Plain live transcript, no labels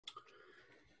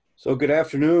So good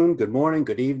afternoon, good morning,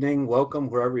 good evening. Welcome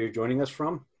wherever you're joining us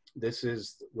from. This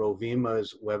is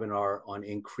Rovema's webinar on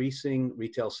increasing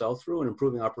retail sell-through and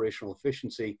improving operational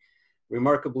efficiency,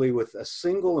 remarkably with a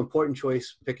single important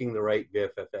choice, picking the right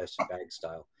VFFS bag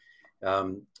style.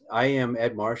 I am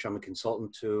Ed Marsh. I'm a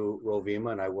consultant to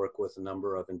Rovema, and I work with a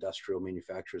number of industrial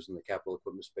manufacturers in the capital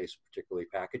equipment space, particularly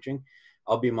packaging.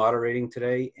 I'll be moderating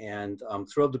today, and I'm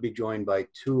thrilled to be joined by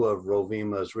two of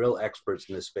Rovema's real experts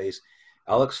in this space.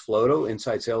 Alex Floto,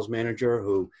 Inside Sales Manager,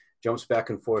 who jumps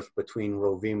back and forth between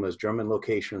Rovema's German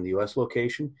location and the US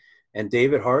location, and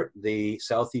David Hart, the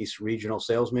Southeast Regional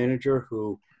Sales Manager,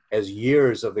 who has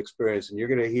years of experience, and you're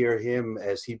going to hear him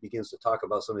as he begins to talk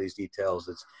about some of these details.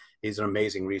 He's an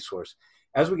amazing resource.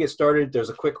 As we get started, there's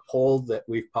a quick poll that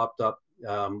we've popped up.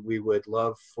 We would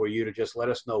love for you to just let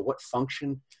us know what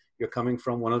function you're coming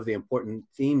from. One of the important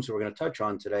themes we're going to touch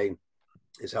on today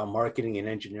is how marketing and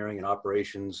engineering and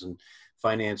operations and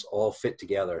finance all fit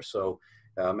together. So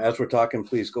as we're talking,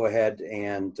 please go ahead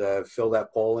and fill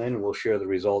that poll in, and we'll share the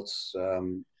results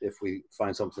if we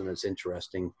find something that's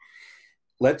interesting.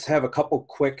 Let's have a couple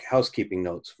quick housekeeping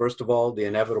notes. First of all, the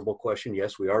inevitable question: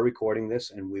 yes, we are recording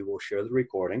this, and we will share the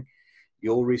recording.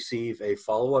 You'll receive a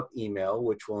follow-up email,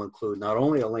 which will include not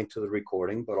only a link to the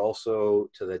recording, but also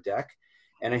to the deck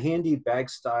and a handy bag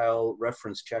style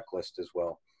reference checklist as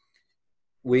well.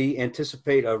 We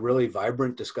anticipate a really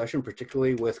vibrant discussion,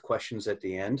 particularly with questions at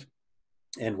the end,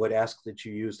 and would ask that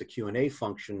you use the Q&A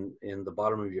function in the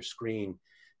bottom of your screen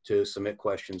to submit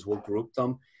questions. We'll group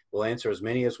them. We'll answer as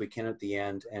many as we can at the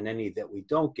end, and any that we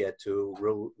don't get to,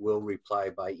 we'll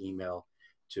reply by email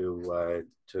to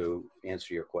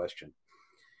answer your question.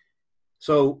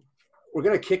 So we're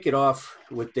going to kick it off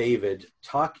with David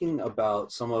talking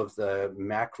about some of the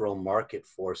macro market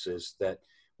forces that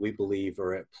we believe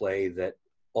are at play that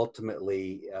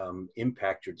ultimately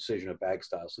impact your decision of bag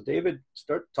style. So David,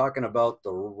 start talking about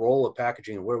the role of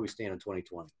packaging and where we stand in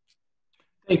 2020.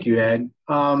 Thank you, Ed.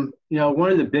 One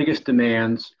of the biggest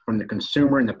demands from the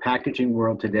consumer in the packaging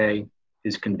world today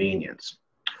is convenience.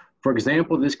 For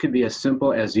example, this could be as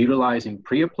simple as utilizing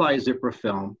pre-applied zipper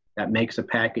film that makes a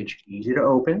package easy to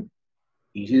open,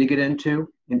 easy to get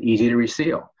into, and easy to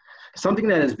reseal. Something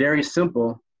that is very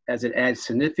simple, as it adds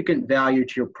significant value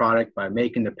to your product by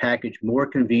making the package more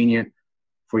convenient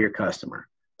for your customer.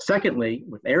 Secondly,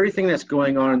 with everything that's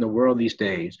going on in the world these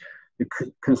days, the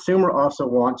consumer also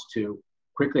wants to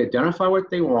quickly identify what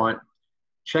they want,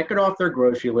 check it off their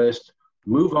grocery list,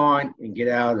 move on, and get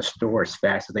out of the store as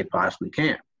fast as they possibly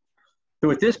can. So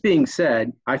with this being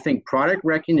said, I think product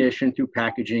recognition through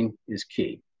packaging is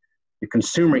key. The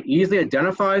consumer easily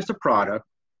identifies the product,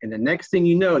 and the next thing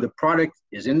you know, the product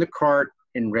is in the cart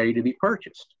and ready to be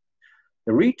purchased.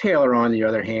 The retailer, on the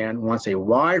other hand, wants a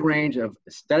wide range of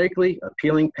aesthetically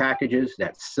appealing packages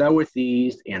that sell with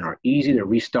ease and are easy to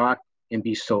restock and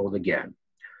be sold again.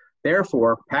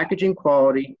 Therefore, packaging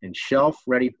quality and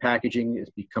shelf-ready packaging is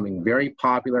becoming very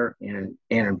popular and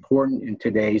important in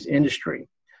today's industry.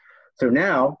 So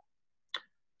now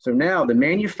the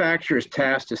manufacturer is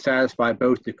tasked to satisfy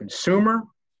both the consumer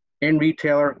and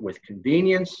retailer with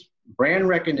convenience, brand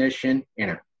recognition,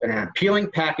 and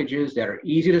appealing packages that are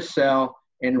easy to sell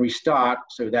and restock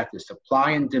so that the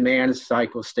supply and demand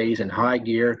cycle stays in high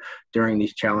gear during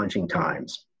these challenging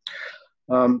times.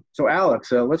 So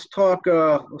Alex, let's talk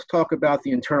about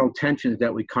the internal tensions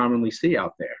that we commonly see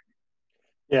out there.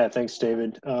 Yeah, thanks,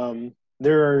 David.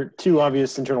 There are two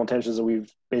obvious internal tensions that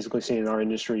we've basically seen in our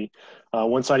industry.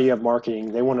 One side, you have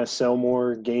marketing. They want to sell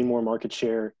more, gain more market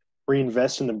share,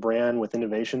 reinvest in the brand with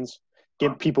innovations,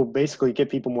 get people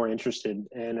more interested.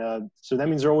 And so that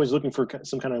means they're always looking for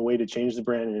some kind of way to change the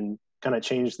brand and kind of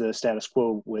change the status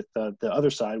quo with the other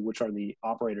side, which are the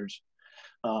operators.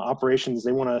 Operations,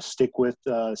 they want to stick with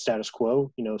status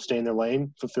quo, stay in their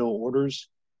lane, fulfill orders,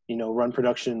 run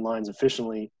production lines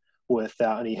efficiently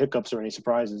without any hiccups or any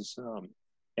surprises.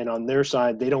 And on their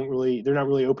side, they're not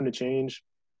really open to change.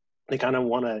 They kind of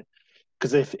want to,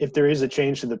 because if there is a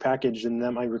change to the package, then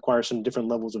that might require some different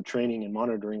levels of training and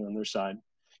monitoring on their side.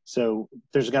 So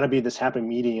there's got to be this happy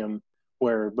medium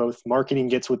where both marketing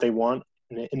gets what they want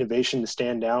and innovation to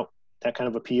stand out, that kind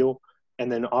of appeal,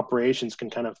 and then operations can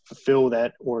kind of fulfill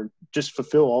that, or just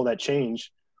fulfill all that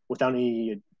change without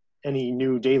any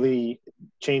new daily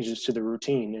changes to the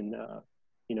routine and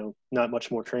not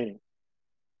much more training.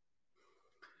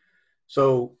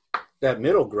 So that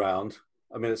middle ground,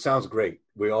 I mean, it sounds great.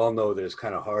 We all know that it's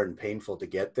kind of hard and painful to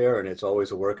get there, and it's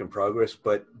always a work in progress.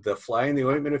 But the fly in the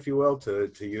ointment, if you will,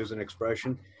 to use an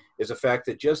expression, is the fact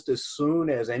that just as soon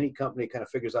as any company kind of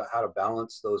figures out how to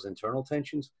balance those internal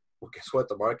tensions, Well, guess what?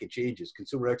 The market changes,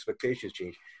 consumer expectations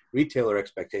change, retailer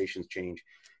expectations change.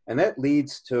 And that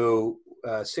leads to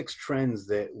 6 trends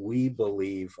that we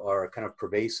believe are kind of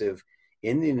pervasive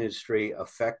in the industry,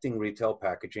 affecting retail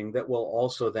packaging, that will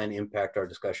also then impact our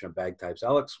discussion of bag types.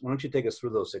 Alex, why don't you take us through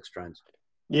those 6 trends?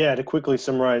 Yeah, to quickly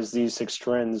summarize these 6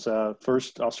 trends,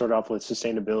 first I'll start off with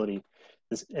sustainability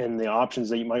and the options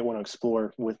that you might want to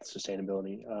explore with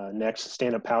sustainability. Next,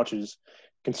 stand-up pouches.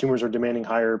 Consumers are demanding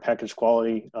higher package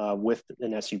quality with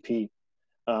an SUP.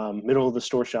 Middle of the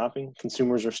store shopping.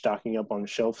 Consumers are stocking up on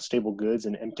shelf-stable goods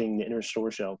and emptying the inner store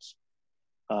shelves.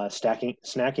 Snacking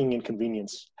and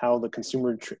convenience. How the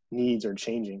consumer needs are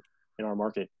changing in our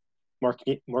market.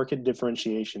 Market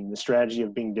differentiation. The strategy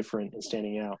of being different and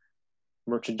standing out.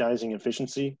 Merchandising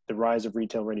efficiency. The rise of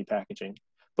retail-ready packaging.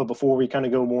 But before we kind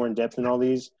of go more in depth in all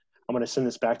these, I'm going to send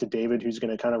this back to David, who's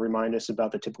going to kind of remind us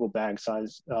about the typical bag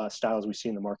size styles we see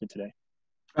in the market today.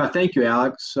 Thank you,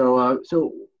 Alex. So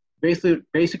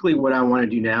basically what I want to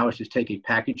do now is just take a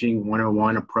packaging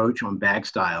 101 approach on bag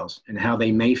styles and how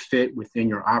they may fit within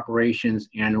your operations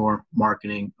and or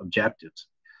marketing objectives.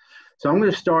 So I'm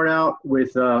going to start out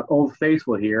with Old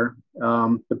Faithful here,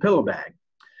 the pillow bag.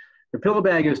 The pillow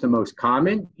bag is the most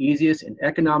common, easiest, and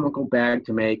economical bag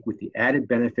to make with the added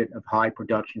benefit of high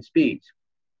production speeds.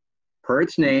 Per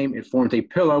its name, it forms a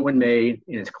pillow when made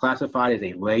and is classified as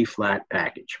a lay-flat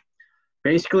package.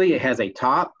 Basically, it has a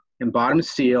top and bottom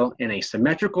seal and a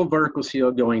symmetrical vertical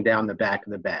seal going down the back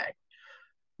of the bag.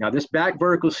 Now, this back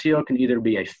vertical seal can either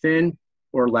be a fin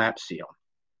or lap seal.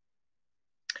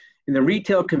 In the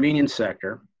retail convenience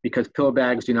sector, because pillow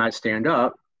bags do not stand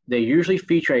up, they usually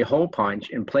feature a hole punch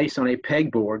and placed on a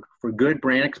pegboard for good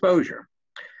brand exposure.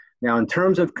 Now, in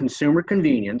terms of consumer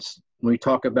convenience, when we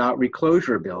talk about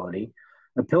reclosurability,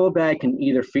 a pillow bag can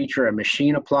either feature a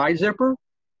machine-applied zipper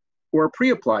or a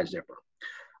pre-applied zipper.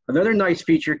 Another nice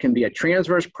feature can be a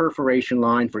transverse perforation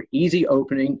line for easy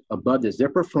opening above the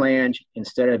zipper flange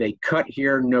instead of a cut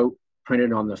here note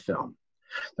printed on the film.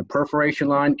 The perforation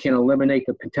line can eliminate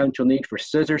the potential need for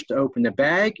scissors to open the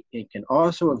bag. It can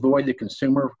also avoid the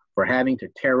consumer for having to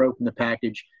tear open the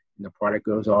package and the product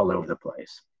goes all over the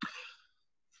place.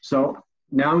 So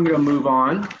now I'm going to move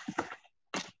on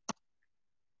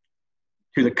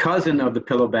to the cousin of the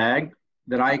pillow bag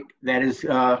that is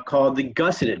called the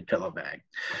gusseted pillow bag.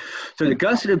 So the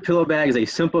gusseted pillow bag is a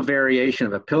simple variation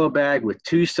of a pillow bag with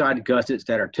 2-sided gussets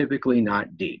that are typically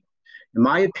not deep. In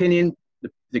my opinion,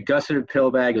 the gusseted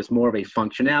pillow bag is more of a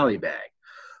functionality bag.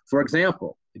 For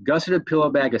example, the gusseted pillow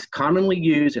bag is commonly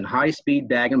used in high-speed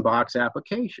bag-and-box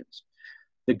applications.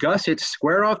 The gussets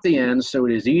square off the ends so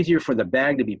it is easier for the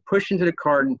bag to be pushed into the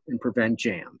carton and prevent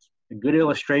jams. A good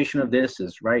illustration of this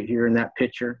is right here in that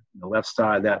picture, on the left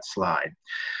side of that slide.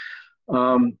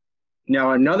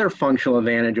 Now, another functional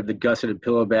advantage of the gusseted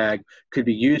pillow bag could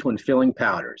be used when filling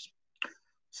powders.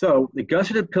 So the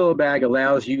gusseted pillow bag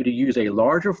allows you to use a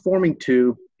larger forming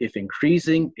tube if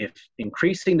increasing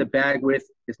the bag width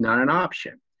is not an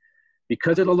option.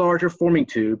 Because of the larger forming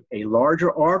tube, a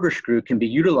larger auger screw can be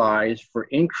utilized for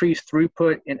increased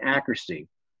throughput and accuracy.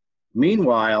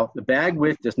 Meanwhile, the bag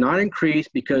width does not increase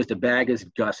because the bag is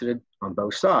gusseted on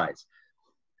both sides.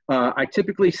 I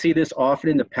typically see this often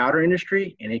in the powder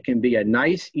industry, and it can be a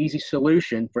nice, easy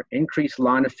solution for increased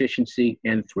line efficiency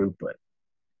and throughput.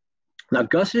 Now,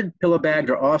 gusseted pillow bags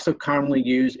are also commonly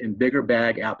used in bigger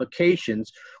bag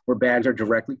applications where bags are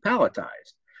directly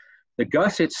palletized. The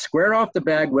gussets square off the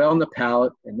bag well in the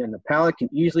pallet, and then the pallet can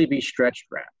easily be stretched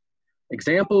wrapped.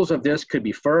 Examples of this could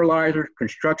be fertilizer,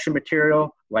 construction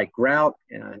material like grout,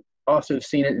 and I've also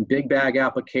seen it in big bag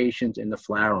applications in the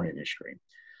flower industry.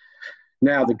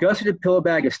 Now, the gusseted pillow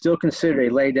bag is still considered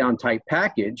a lay-down type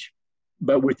package,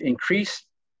 but with increasing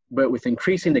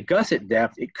the gusset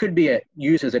depth, it could be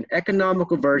used as an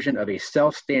economical version of a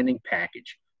self-standing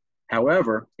package.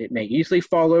 However, it may easily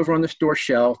fall over on the store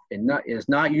shelf and is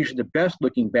not usually the best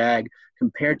looking bag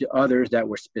compared to others that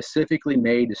were specifically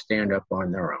made to stand up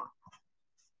on their own.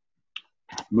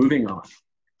 Moving on.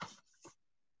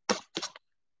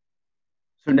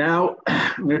 So now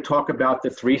I'm going to talk about the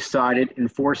 3-sided and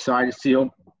 4-sided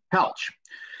seal pouch.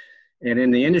 And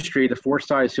in the industry, the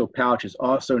 4-sided seal pouch is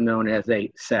also known as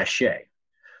a sachet.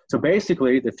 So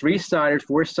basically, the 3-sided,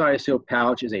 4-sided seal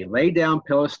pouch is a lay-down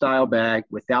pillow-style bag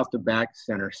without the back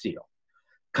center seal.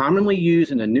 Commonly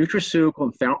used in the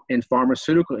nutraceutical and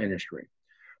pharmaceutical industry,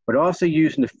 but also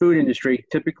used in the food industry,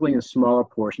 typically in smaller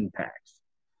portion packs.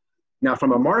 Now,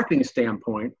 from a marketing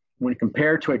standpoint, when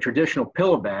compared to a traditional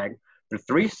pillow bag, the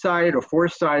 3-sided or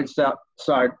 4-sided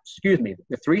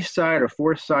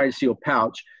seal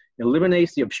pouch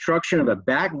eliminates the obstruction of a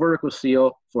back vertical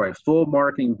seal for a full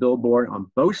marketing billboard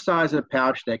on both sides of the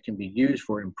pouch that can be used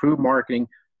for improved marketing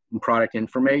and product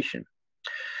information.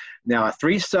 Now, a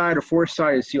 3-sided or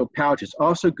 4-sided seal pouch is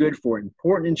also good for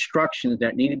important instructions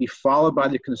that need to be followed by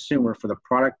the consumer for the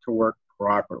product to work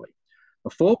properly. A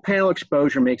full panel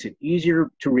exposure makes it easier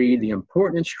to read the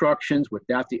important instructions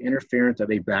without the interference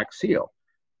of a back seal.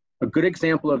 A good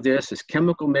example of this is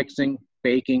chemical mixing,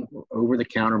 baking, or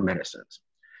over-the-counter medicines.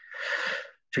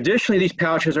 Traditionally, these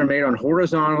pouches are made on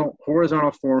horizontal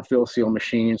form-fill seal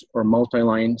machines or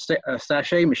multi-line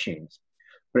sachet machines.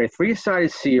 But a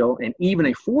 3-sided seal and even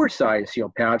a 4-sided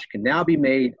seal pouch can now be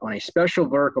made on a special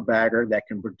vertical bagger that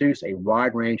can produce a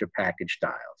wide range of package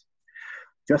styles.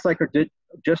 Just like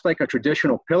a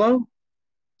traditional pillow,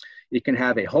 it can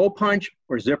have a hole punch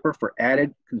or zipper for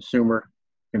added consumer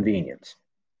convenience.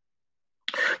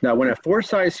 Now, when a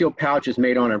 4-sided seal pouch is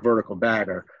made on a vertical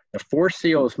bagger, the 4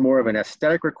 seal is more of an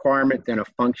aesthetic requirement than a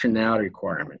functionality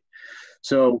requirement.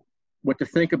 So what to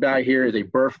think about here is a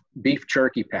beef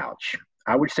jerky pouch.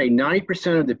 I would say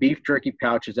 90% of the beef jerky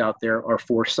pouches out there are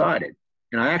 4-sided.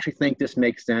 And I actually think this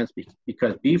makes sense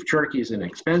because beef jerky is an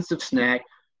expensive snack,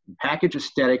 and package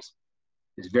aesthetics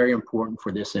is very important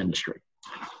for this industry.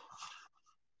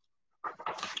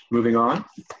 Moving on.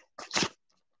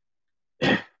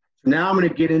 Now I'm going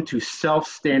to get into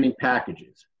self-standing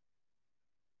packages.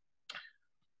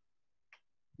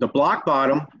 The block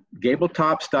bottom, gable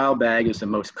top style bag is the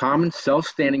most common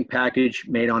self-standing package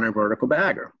made on a vertical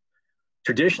bagger.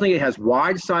 Traditionally, it has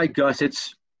wide side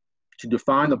gussets to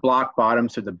define the block bottom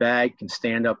so the bag can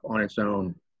stand up on its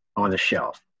own on the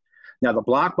shelf. Now, the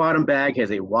block bottom bag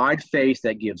has a wide face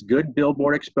that gives good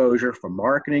billboard exposure for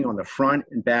marketing on the front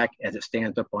and back as it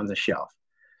stands up on the shelf.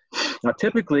 Now,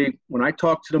 typically, when I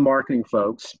talk to the marketing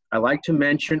folks, I like to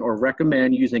mention or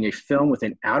recommend using a film with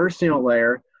an outer sealant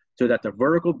layer so that the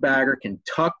vertical bagger can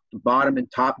tuck the bottom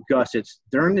and top gussets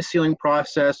during the sealing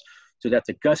process so that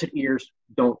the gusset ears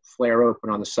don't flare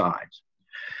open on the sides.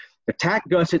 The tack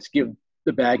gussets give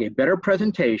the bag a better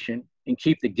presentation and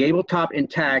keep the gable top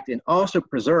intact and also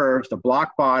preserves the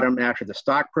block bottom after the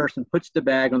stock person puts the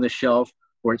bag on the shelf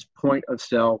for its point of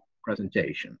sale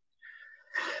presentation.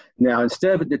 Now,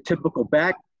 instead of the typical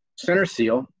back center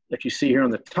seal that you see here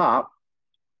on the top,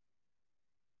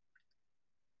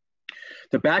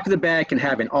 the back of the bag can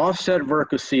have an offset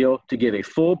vertical seal to give a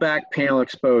full back panel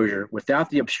exposure without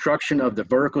the obstruction of the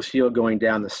vertical seal going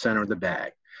down the center of the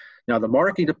bag. Now, the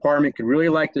marketing department could really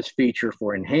like this feature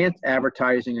for enhanced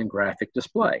advertising and graphic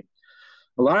display.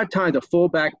 A lot of times, the full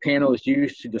back panel is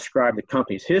used to describe the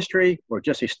company's history or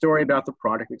just a story about the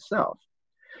product itself.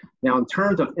 Now, in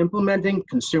terms of implementing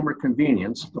consumer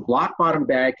convenience, the block bottom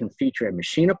bag can feature a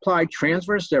machine-applied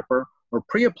transverse zipper or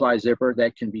pre-applied zipper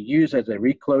that can be used as a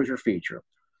reclosure feature.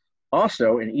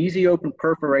 Also, an easy open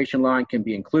perforation line can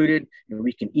be included, and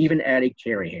we can even add a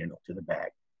carry handle to the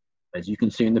bag, as you can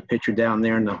see in the picture down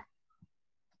there in the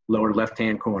lower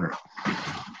left-hand corner.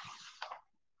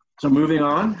 So moving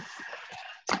on.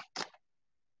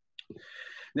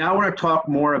 Now I want to talk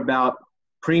more about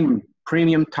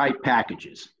premium type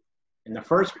packages. And the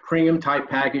first premium type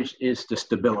package is the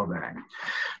Stabilo bag.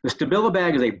 The Stabilo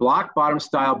bag is a block bottom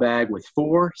style bag with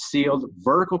 4 sealed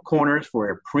vertical corners for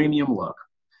a premium look.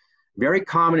 Very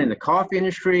common in the coffee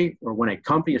industry or when a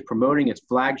company is promoting its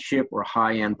flagship or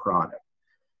high-end product.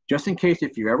 Just in case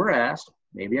if you're ever asked,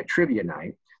 maybe at trivia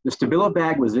night, the Stabilo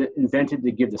bag was invented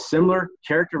to give the similar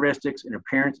characteristics and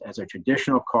appearance as a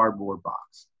traditional cardboard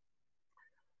box.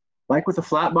 Like with a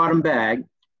flat bottom bag,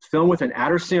 film with an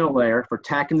outer sealant layer for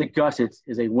tacking the gussets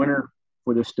is a winner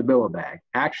for the Stabilo bag.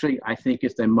 Actually, I think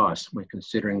it's a must when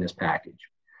considering this package.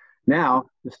 Now,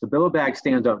 the Stabilo bag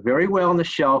stands up very well on the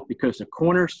shelf because the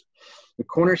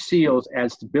corner seals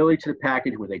add stability to the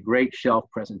package with a great shelf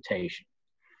presentation.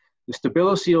 The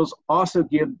Stabilo seals also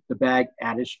give the bag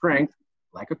added strength,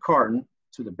 like a carton,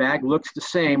 so the bag looks the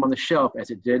same on the shelf as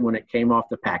it did when it came off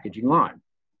the packaging line.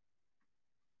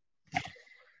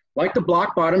 Like the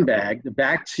block bottom bag, the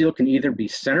back seal can either be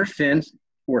center fins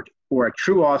or a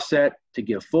true offset to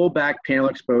give full back panel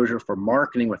exposure for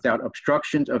marketing without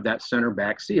obstructions of that center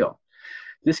back seal.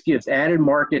 This gives added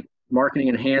marketing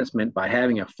enhancement by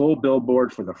having a full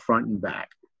billboard for the front and back.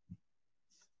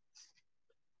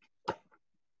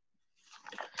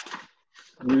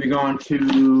 Moving on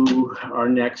to our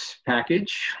next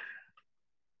package.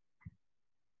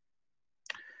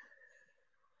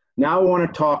 Now I want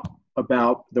to talk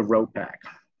about the Ropack.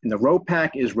 And the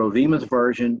Ropack is Rovema's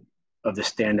version of the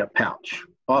stand-up pouch,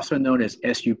 also known as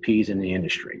SUPs in the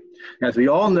industry. As we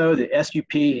all know, the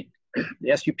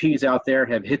SUPs out there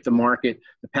have hit the market,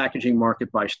 the packaging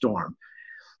market by storm.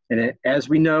 And as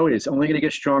we know, it's only going to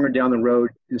get stronger down the road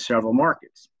in several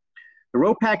markets. The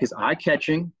Ropack is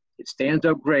eye-catching. It stands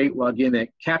up great while giving a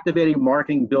captivating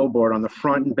marketing billboard on the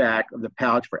front and back of the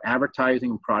pouch for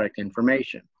advertising and product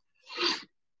information.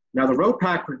 Now, the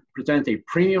Ropack presents a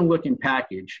premium-looking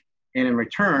package, and in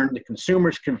return, the consumer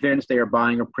is convinced they are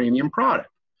buying a premium product.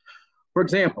 For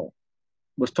example,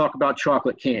 let's talk about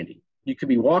chocolate candy. You could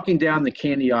be walking down the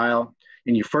candy aisle,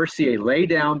 and you first see a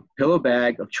lay-down pillow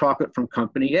bag of chocolate from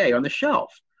Company A on the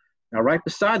shelf. Now, right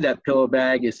beside that pillow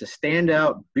bag is the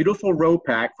standout, beautiful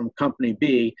Ropack from Company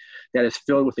B that is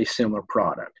filled with a similar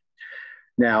product.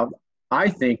 Now, I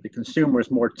think the consumer is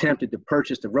more tempted to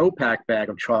purchase the Ropack bag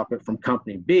of chocolate from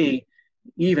Company B,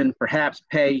 even perhaps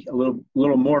pay a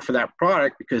little more for that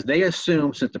product because they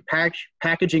assume since the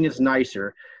packaging is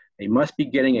nicer, they must be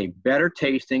getting a better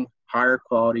tasting, higher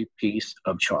quality piece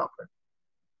of chocolate.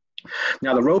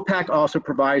 Now, the Ropack also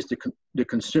provides the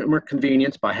consumer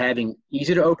convenience by having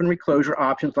easy to open reclosure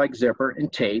options like zipper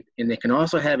and tape, and they can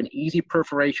also have an easy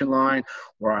perforation line,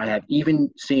 where I have even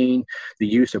seen the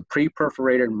use of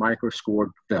pre-perforated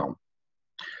micro-scored film.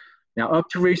 Now, up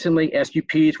to recently,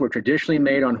 SUPs were traditionally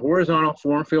made on horizontal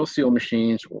form-fill seal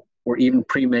machines or even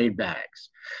pre-made bags.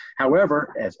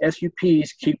 However, as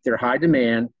SUPs keep their high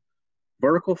demand,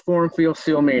 vertical form-fill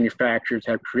seal manufacturers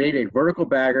have created a vertical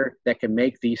bagger that can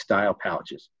make these style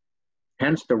pouches.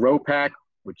 Hence the Ropack,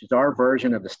 which is our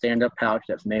version of the stand-up pouch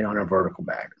that's made on a vertical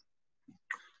bagger.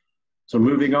 So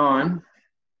moving on,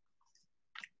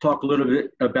 talk a little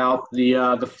bit about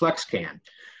the Flex Can.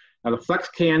 Now the Flex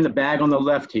Can, the bag on the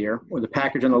left here, or the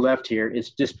package on the left here,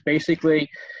 is just basically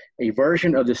a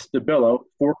version of the Stabilo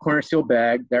 4-corner seal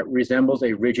bag that resembles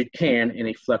a rigid can in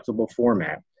a flexible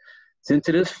format. Since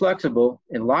it is flexible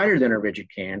and lighter than a rigid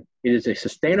can, it is a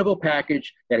sustainable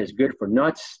package that is good for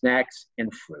nuts, snacks,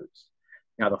 and fruits.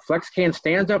 Now the Flex Can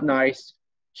stands up nice,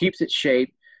 keeps its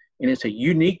shape, and it's a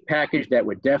unique package that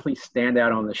would definitely stand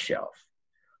out on the shelf.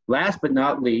 Last but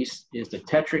not least is the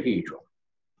tetrahedral.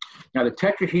 Now the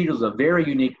tetrahedral is a very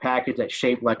unique package that's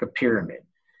shaped like a pyramid.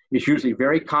 It's usually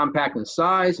very compact in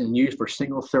size and used for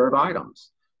single serve items.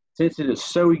 Since it is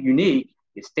so unique,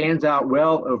 it stands out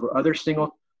well over other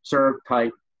single serve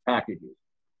type packages.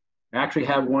 I actually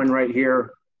have one right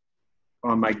here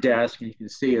on my desk. You can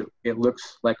see it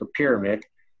looks like a pyramid.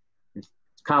 It's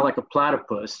kind of like a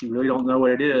platypus. You really don't know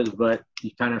what it is, but you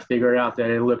kind of figure out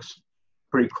that it looks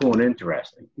pretty cool and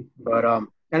interesting. But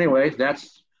anyways,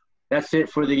 that's it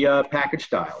for the package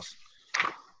styles.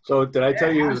 So did I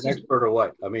tell you he was an expert or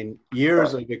what? I mean,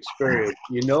 years of experience.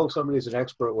 You know somebody's an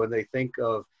expert when they think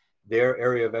of their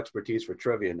area of expertise for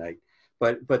trivia night.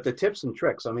 But the tips and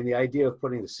tricks, I mean, the idea of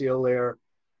putting the seal layer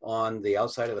on the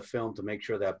outside of the film to make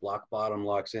sure that block bottom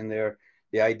locks in there,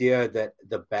 the idea that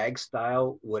the bag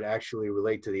style would actually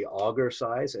relate to the auger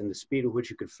size and the speed at which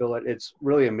you could fill it, it's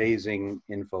really amazing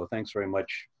info. Thanks very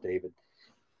much, David.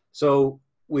 So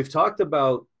we've talked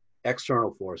about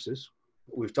external forces.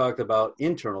 We've talked about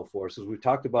internal forces. We've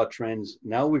talked about trends.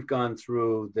 Now we've gone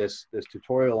through this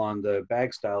tutorial on the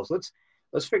bag styles.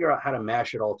 Let's figure out how to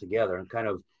mash it all together and kind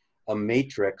of a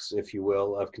matrix, if you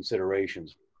will, of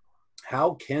considerations.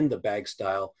 How can the bag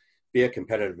style be a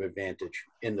competitive advantage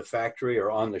in the factory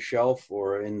or on the shelf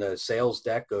or in the sales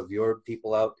deck of your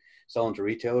people out selling to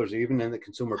retailers, or even in the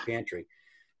consumer pantry?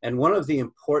 And one of the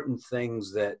important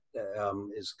things that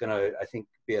is going to, I think,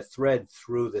 be a thread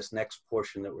through this next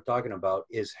portion that we're talking about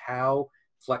is how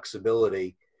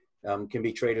flexibility can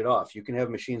be traded off. You can have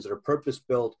machines that are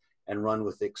purpose-built and run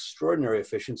with extraordinary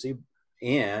efficiency,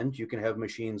 and you can have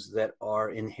machines that are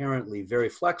inherently very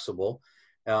flexible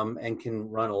and can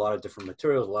run a lot of different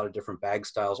materials, a lot of different bag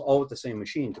styles, all with the same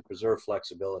machine to preserve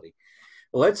flexibility.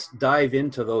 Let's dive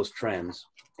into those trends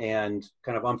and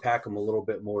kind of unpack them a little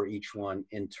bit more, each one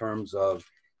in terms of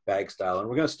bag style. And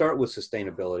we're going to start with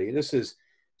sustainability. This is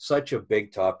such a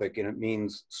big topic, and it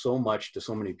means so much to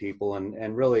so many people.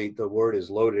 And really, the word is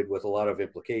loaded with a lot of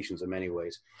implications in many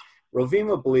ways.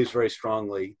 Rovema believes very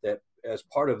strongly that as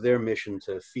part of their mission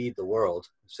to feed the world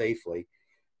safely,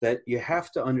 that you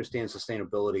have to understand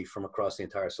sustainability from across the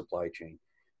entire supply chain.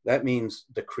 That means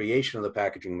the creation of the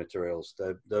packaging materials,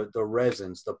 the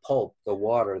resins, the pulp, the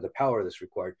water, the power that's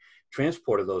required,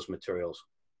 transport of those materials.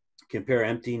 Compare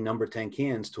empty number 10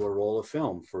 cans to a roll of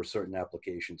film for certain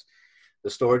applications.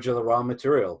 The storage of the raw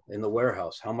material in the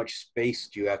warehouse. How much space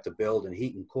do you have to build and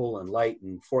heat and cool and light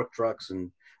and fork trucks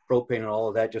and propane and all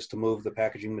of that just to move the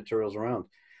packaging materials around?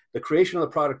 The creation of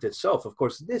the product itself, of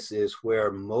course, this is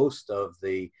where most of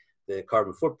the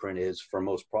carbon footprint is for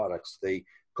most products. The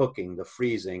cooking, the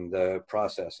freezing, the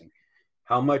processing.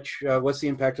 what's the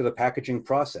impact of the packaging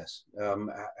process?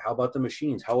 How about the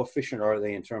machines? How efficient are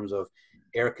they in terms of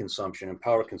air consumption and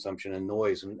power consumption and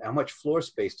noise? And how much floor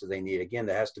space do they need? Again,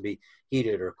 that has to be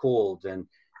heated or cooled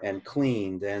and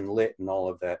cleaned and lit and all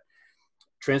of that.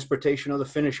 Transportation of the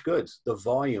finished goods, the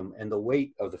volume and the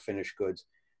weight of the finished goods,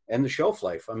 and the shelf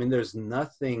life. I mean, there's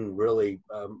nothing really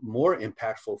more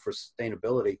impactful for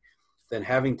sustainability than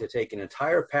having to take an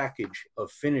entire package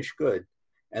of finished good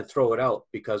and throw it out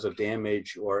because of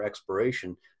damage or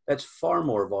expiration. That's far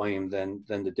more volume than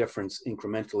the difference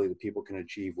incrementally that people can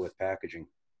achieve with packaging.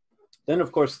 Then,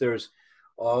 of course, there's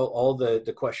all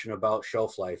the question about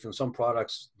shelf life, and some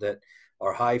products that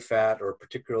are high fat or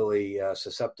particularly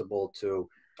susceptible to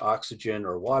oxygen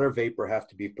or water vapor have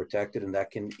to be protected, and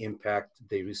that can impact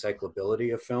the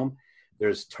recyclability of film.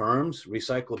 There's terms,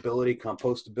 recyclability,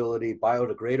 compostability,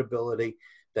 biodegradability,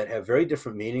 that have very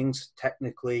different meanings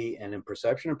technically and in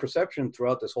perception. And perception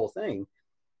throughout this whole thing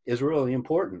is really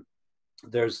important.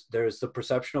 There's the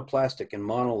perception of plastic and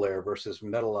monolayer versus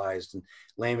metallized and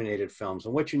laminated films,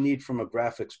 and what you need from a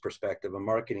graphics perspective, a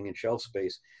marketing and shelf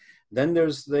space. Then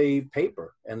there's the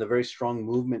paper and the very strong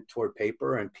movement toward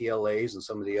paper and PLAs and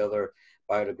some of the other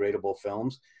biodegradable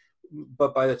films.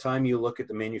 But by the time you look at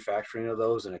the manufacturing of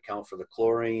those and account for the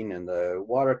chlorine and the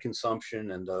water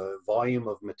consumption and the volume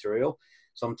of material,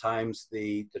 sometimes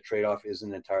the trade-off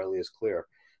isn't entirely as clear.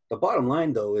 The bottom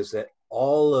line, though, is that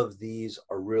all of these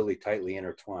are really tightly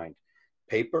intertwined.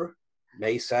 Paper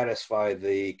may satisfy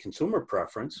the consumer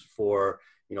preference for,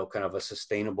 kind of a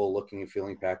sustainable looking and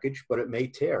feeling package, but it may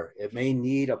tear. It may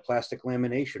need a plastic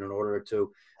lamination in order to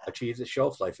achieve the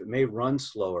shelf life. It may run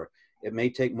slower. It may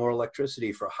take more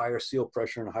electricity for higher seal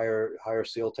pressure and higher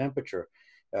seal temperature.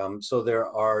 So there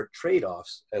are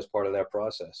trade-offs as part of that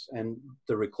process. And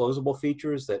the reclosable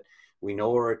features that we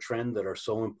know are a trend that are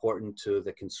so important to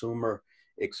the consumer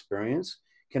experience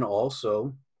can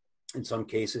also, in some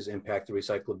cases, impact the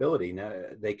recyclability. Now,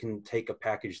 they can take a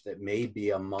package that may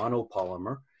be a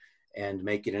monopolymer and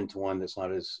make it into one that's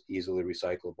not as easily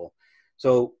recyclable.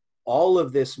 So all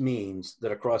of this means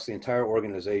that across the entire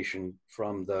organization,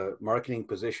 from the marketing,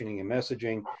 positioning, and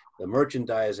messaging, the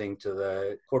merchandising, to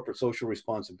the corporate social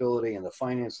responsibility, and the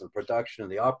finance, and the production,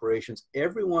 and the operations,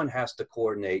 everyone has to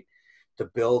coordinate to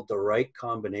build the right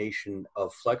combination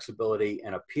of flexibility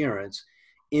and appearance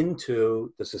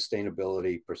into the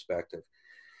sustainability perspective.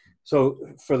 So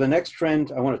for the next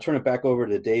trend, I want to turn it back over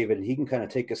to David, and he can kind of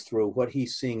take us through what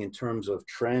he's seeing in terms of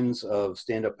trends of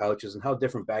stand-up pouches and how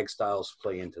different bag styles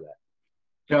play into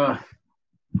that.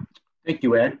 Thank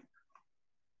you, Ed.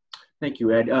 Thank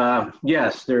you, Ed.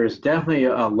 Yes, there's definitely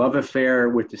a love affair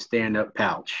with the stand-up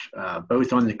pouch,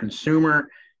 both on the consumer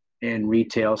and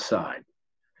retail side.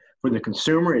 For the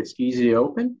consumer, it's easy to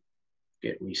open,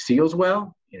 it reseals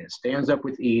well, and it stands up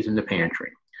with ease in the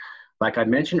pantry. Like I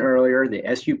mentioned earlier, the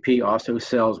SUP also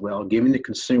sells well, giving the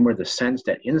consumer the sense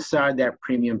that inside that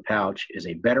premium pouch is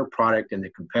a better product than the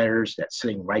competitors that's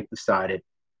sitting right beside it,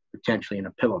 potentially in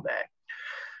a pillow bag.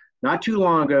 Not too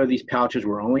long ago, these pouches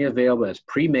were only available as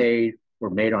pre-made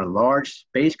or made on large,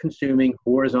 space-consuming,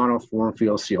 horizontal form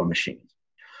field seal machines.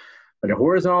 But a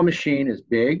horizontal machine is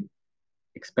big,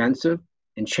 expensive,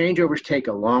 and changeovers take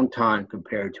a long time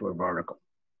compared to a vertical.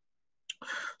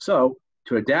 So,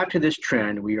 to adapt to this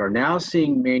trend, we are now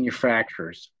seeing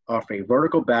manufacturers offer a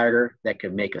vertical bagger that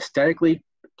can make aesthetically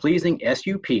pleasing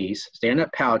SUPs,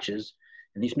 stand-up pouches,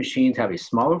 and these machines have a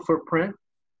smaller footprint.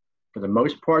 For the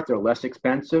most part, they're less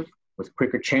expensive with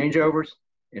quicker changeovers,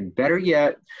 and better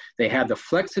yet, they have the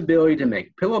flexibility to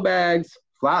make pillow bags,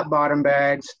 flat bottom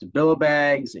bags, stabilo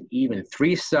bags, and even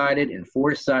 3-sided and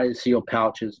 4-sided seal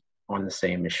pouches on the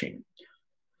same machine.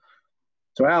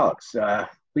 So Alex,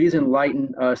 please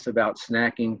enlighten us about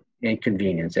snacking and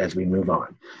convenience as we move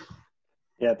on.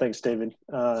 Yeah, thanks, David.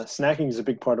 Snacking is a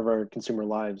big part of our consumer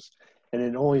lives, and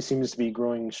it only seems to be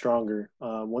growing stronger.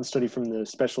 One study from the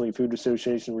Specialty Food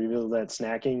Association revealed that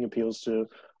snacking appeals to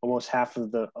almost half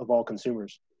of all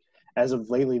consumers. As of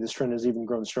lately, this trend has even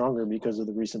grown stronger because of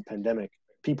the recent pandemic.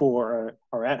 People are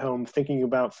at home thinking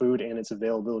about food and its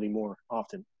availability more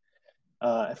often.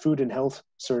 A food and health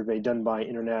survey done by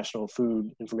International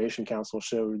Food Information Council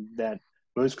showed that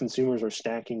most consumers are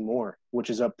snacking more,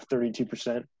 which is up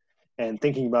 32%, and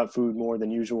thinking about food more than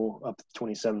usual, up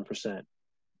 27%.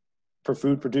 For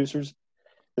food producers,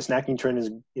 the snacking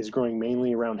trend is growing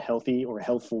mainly around healthy or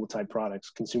healthful type products.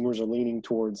 Consumers are leaning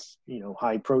towards,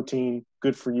 high protein,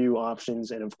 good for you options,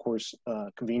 and of course,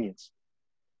 convenience.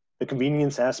 The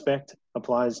convenience aspect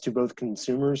applies to both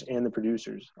consumers and the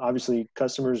producers. Obviously,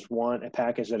 customers want a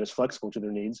package that is flexible to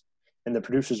their needs, and the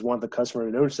producers want the customer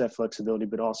to notice that flexibility,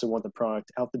 but also want the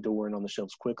product out the door and on the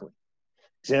shelves quickly.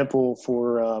 Example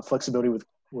for flexibility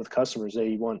with customers,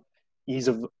 they want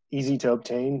easy to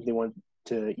obtain, they want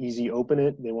to easy open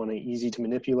it, they want it easy to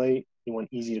manipulate, they want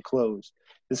easy to close.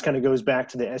 This kind of goes back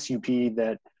to the SUP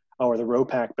that, or the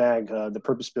RoPack bag, the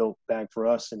purpose-built bag for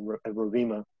us at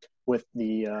Rovema with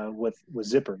the with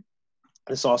zipper.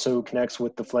 This also connects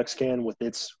with the FlexCan with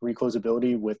its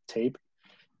reclosability with tape,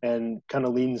 and kind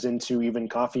of leans into even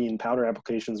coffee and powder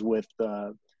applications with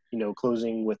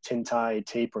closing with tin tie,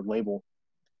 tape, or label.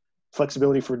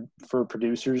 Flexibility for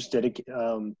producers,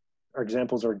 our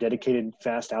examples are dedicated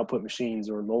fast output machines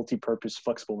or multi-purpose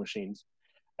flexible machines.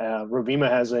 Rovema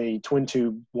has a twin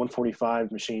tube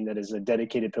 145 machine that is a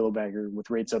dedicated pillow bagger with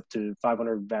rates up to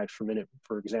 500 bags per minute,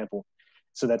 for example.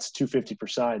 So that's 250 per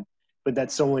side, but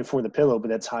that's only for the pillow, but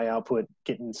that's high output,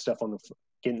 getting stuff out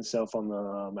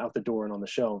the door and on the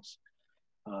shelves.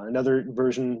 Another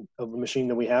version of the machine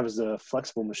that we have is a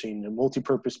flexible machine, a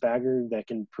multi-purpose bagger that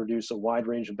can produce a wide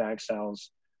range of bag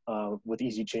styles with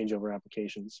easy changeover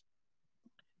applications.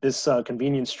 This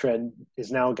convenience trend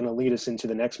is now going to lead us into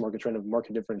the next market trend of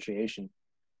market differentiation.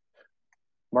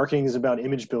 Marketing is about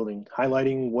image building,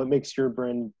 highlighting what makes your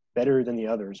brand better than the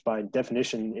others. By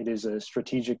definition, it is a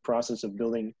strategic process of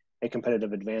building a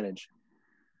competitive advantage.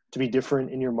 To be different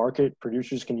in your market,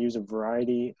 producers can use a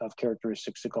variety of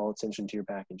characteristics to call attention to your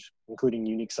package, including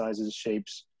unique sizes,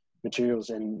 shapes, materials,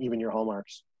 and even your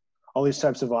hallmarks. All these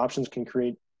types of options can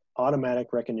create automatic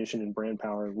recognition and brand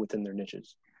power within their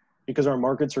niches. Because our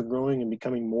markets are growing and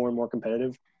becoming more and more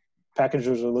competitive,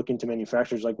 packagers are looking to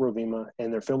manufacturers like Rovema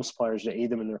and their film suppliers to aid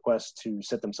them in their quest to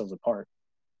set themselves apart.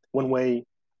 One way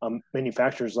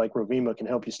manufacturers like Rovema can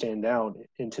help you stand out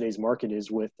in today's market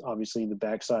is with obviously the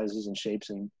bag sizes and shapes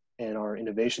and our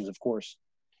innovations, of course.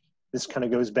 This kind of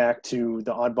goes back to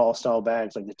the oddball style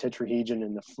bags like the tetrahedron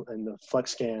and the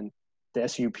FlexCan, the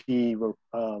SUP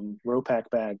RoPack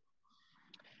bag,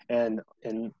 and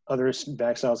other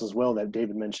bag styles as well that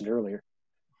David mentioned earlier.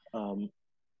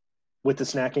 With the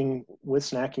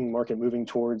snacking market moving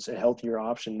towards a healthier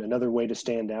option, another way to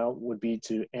stand out would be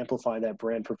to amplify that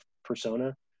brand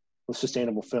persona with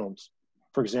sustainable films.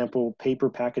 For example, paper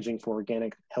packaging for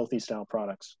organic, healthy style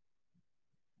products.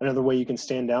 Another way you can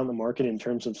stand out in the market in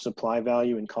terms of supply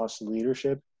value and cost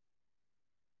leadership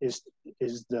is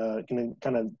going to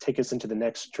kind of take us into the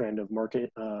next trend of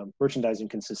market merchandising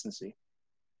consistency.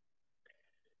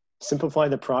 Simplify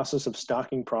the process of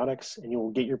stocking products and you will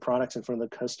get your products in front of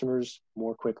the customers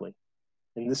more quickly.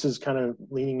 And this is kind of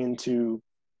leaning into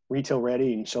retail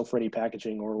ready and shelf ready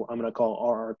packaging, or I'm going to call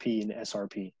RRP and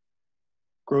SRP.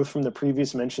 Growth from the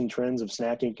previous mentioned trends of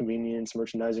snacking, convenience,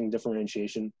 merchandising,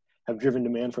 differentiation have driven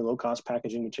demand for low cost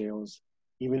packaging materials,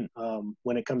 even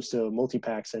when it comes to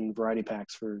multi-packs and variety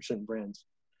packs for certain brands.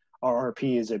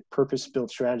 RRP is a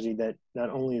purpose-built strategy that not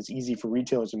only is easy for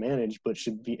retailers to manage, but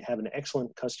should have an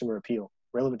excellent customer appeal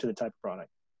relevant to the type of product.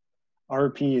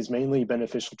 RRP is mainly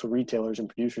beneficial to retailers and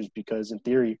producers because, in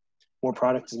theory, more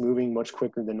product is moving much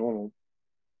quicker than normal.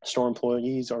 Store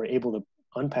employees are able to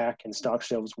unpack and stock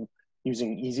shelves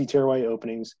using easy tearaway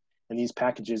openings, and these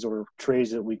packages, or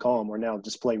trays that we call them, are now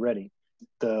display ready.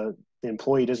 The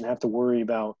employee doesn't have to worry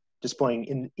about displaying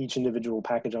in each individual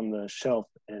package on the shelf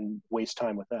and waste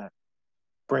time with that.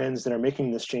 Brands that are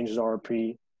making this change as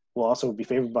RRP will also be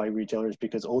favored by retailers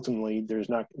because ultimately there's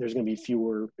going to be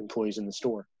fewer employees in the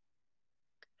store.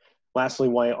 Lastly,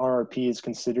 why RRP is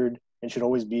considered and should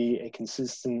always be a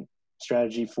consistent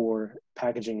strategy for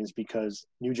packaging is because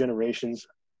new generations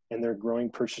and their growing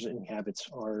purchasing habits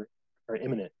are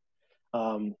imminent.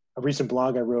 A recent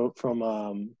blog I wrote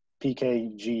from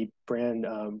PKG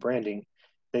branding,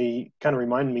 they kind of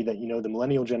reminded me that, the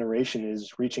millennial generation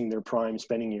is reaching their prime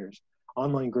spending years.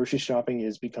 Online grocery shopping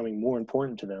is becoming more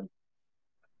important to them.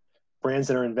 Brands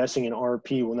that are investing in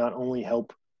RRP will not only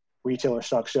help retailer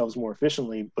stock shelves more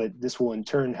efficiently, but this will in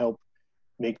turn help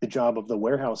make the job of the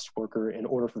warehouse worker and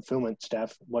order fulfillment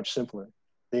staff much simpler.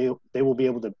 They will be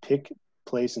able to pick,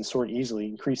 place, and sort easily,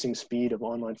 increasing speed of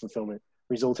online fulfillment,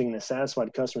 resulting in a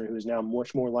satisfied customer who is now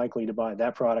much more likely to buy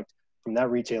that product from that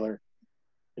retailer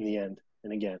in the end.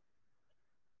 And again,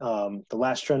 the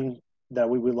last trend that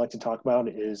we would like to talk about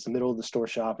is the middle of the store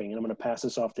shopping. And I'm going to pass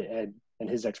this off to Ed and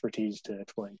his expertise to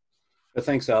explain.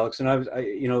 Thanks, Alex. And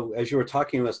as you were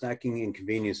talking about snacking and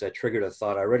convenience, that triggered a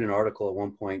thought. I read an article at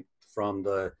one point from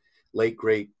the late,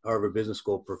 great Harvard Business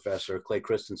School professor, Clay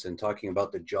Christensen, talking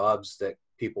about the jobs that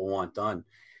people want done.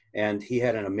 And he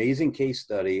had an amazing case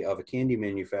study of a candy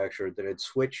manufacturer that had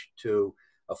switched to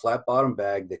a flat bottom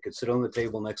bag that could sit on the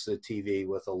table next to the TV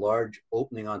with a large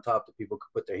opening on top that people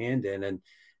could put their hand in. And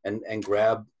and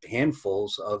grab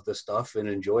handfuls of the stuff and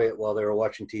enjoy it while they were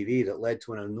watching TV. That led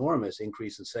to an enormous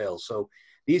increase in sales. So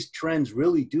these trends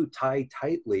really do tie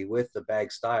tightly with the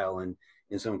bag style and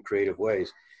in some creative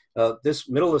ways. This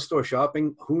middle of the store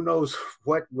shopping, who knows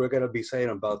what we're going to be saying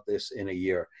about this in a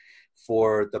year.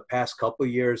 For the past couple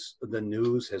of years, the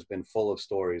news has been full of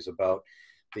stories about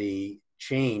the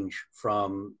change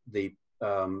from the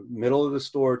middle of the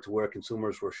store to where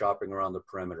consumers were shopping around the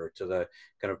perimeter, to the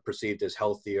kind of perceived as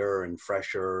healthier and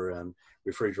fresher and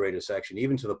refrigerated section,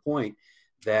 even to the point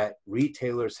that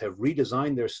retailers have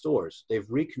redesigned their stores. They've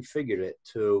reconfigured it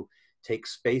to take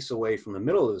space away from the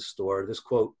middle of the store. This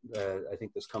quote, I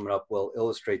think this coming up will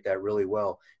illustrate that really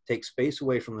well. Take space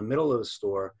away from the middle of the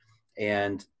store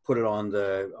and put it on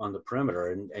the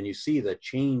perimeter. And you see the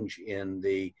change in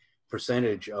the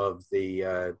percentage of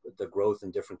the growth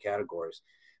in different categories.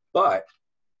 But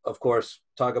of course,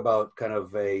 talk about kind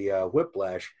of a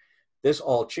whiplash. This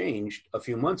all changed a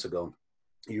few months ago.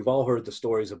 You've all heard the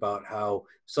stories about how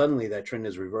suddenly that trend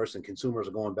is reversed and consumers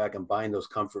are going back and buying those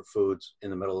comfort foods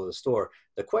in the middle of the store.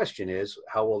 The question is,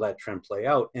 how will that trend play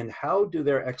out? And how do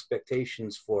their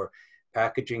expectations for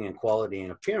packaging and quality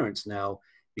and appearance now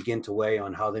begin to weigh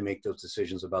on how they make those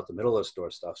decisions about the middle of the store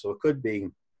stuff? So it could be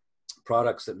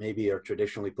products that maybe are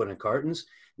traditionally put in cartons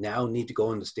now need to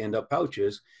go into stand-up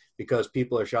pouches because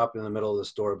people are shopping in the middle of the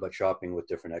store, but shopping with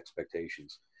different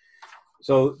expectations.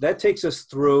 So that takes us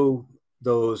through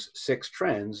those 6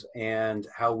 trends and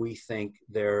how we think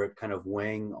they're kind of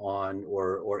weighing on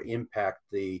or impact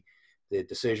the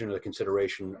decision or the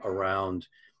consideration around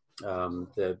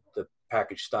the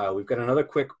package style. We've got another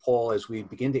quick poll as we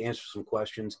begin to answer some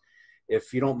questions.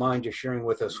 If you don't mind just sharing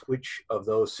with us which of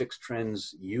those 6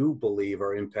 trends you believe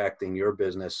are impacting your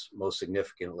business most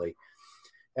significantly.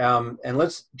 And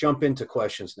let's jump into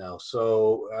questions now.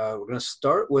 So we're going to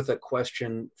start with a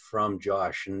question from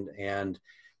Josh, and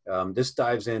this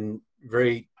dives in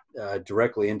very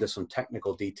directly into some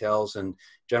technical details. And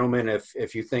gentlemen,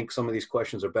 if you think some of these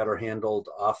questions are better handled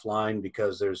offline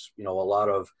because there's a lot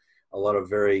of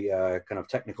very kind of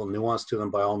technical nuance to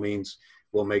them, by all means,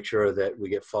 we'll make sure that we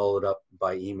get followed up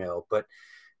by email. But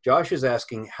Josh is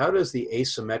asking, how does the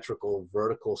asymmetrical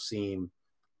vertical seam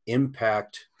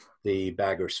impact the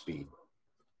bagger speed?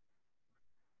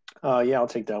 Yeah, I'll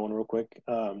take that one real quick.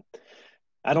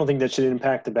 I don't think that should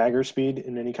impact the bagger speed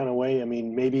in any kind of way. I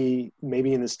mean, maybe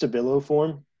in the Stabilo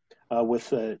form, with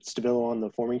the Stabilo on the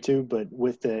forming tube, but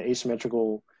with the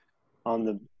asymmetrical on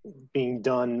the being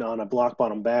done on a block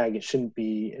bottom bag, it shouldn't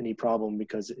be any problem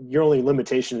because your only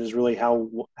limitation is really how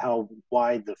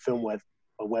wide the film web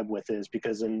width is,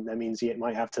 because then that means you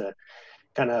might have to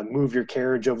kind of move your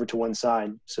carriage over to one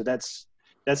side. So that's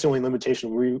the only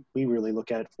limitation we really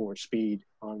look at for speed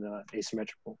on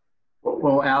asymmetrical.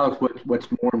 Well, Alex, what's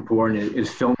more important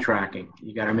is film tracking.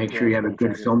 You got to make sure you have a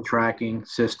good film tracking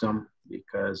system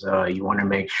because you want to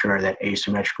make sure that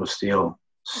asymmetrical steel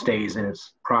stays in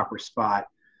its proper spot.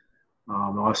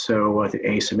 Also, with the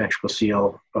asymmetrical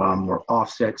seal or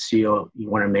offset seal, you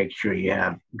want to make sure you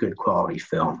have good quality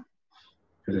film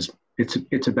because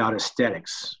it's about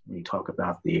aesthetics when you talk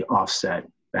about the offset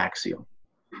back seal.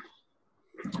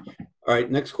 All right,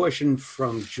 next question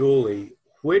from Julie.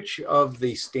 Which of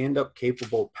the stand-up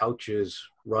capable pouches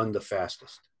run the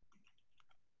fastest?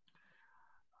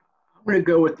 I'm going to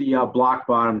go with the block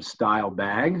bottom style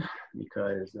bag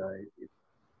because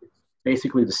it's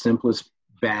basically the simplest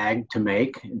bag to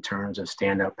make in terms of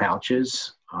stand-up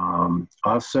pouches.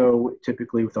 Also,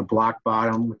 typically with a block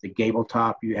bottom with the gable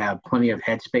top, you have plenty of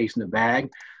headspace in the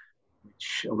bag,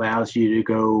 which allows you to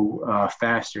go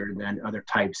faster than other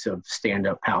types of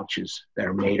stand-up pouches that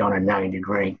are made on a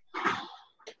 90-degree.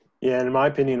 Yeah, and in my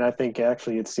opinion, I think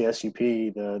actually it's the SUP,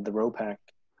 the Ropack.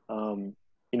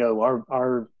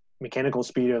 Our mechanical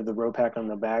speed of the Ropack on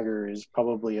the bagger is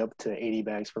probably up to 80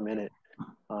 bags per minute.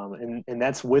 And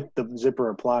that's with the zipper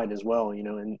applied as well,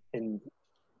 and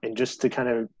just to kind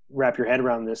of wrap your head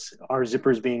around this, our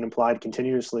zipper is being applied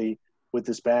continuously with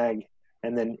this bag.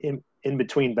 And then in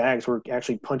between bags, we're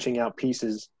actually punching out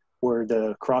pieces where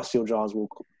the cross seal jaws will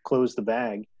close the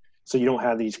bag. So you don't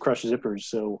have these crushed zippers.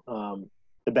 So,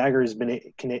 the bagger is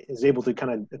able to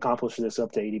kind of accomplish this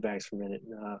up to 80 bags per minute.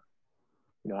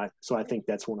 So I think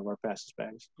that's one of our fastest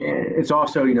bags. Yeah, it's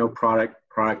also,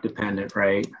 product dependent,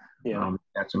 right? Yeah.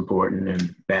 That's important,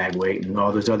 and bag weight and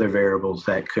all those other variables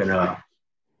that could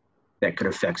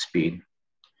affect speed.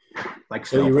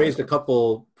 So you raised a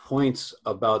couple points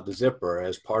about the zipper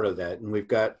as part of that, and we've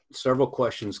got several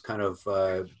questions kind of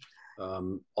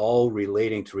all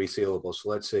relating to resealable. So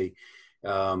let's see.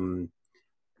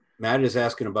 Matt is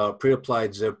asking about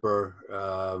pre-applied zipper.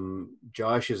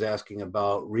 Josh is asking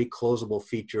about reclosable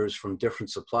features from different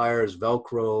suppliers,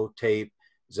 Velcro, tape,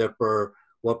 zipper.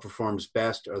 What performs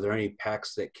best? Are there any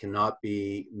packs that cannot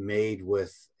be made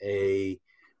with a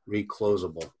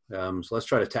reclosable? So let's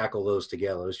try to tackle those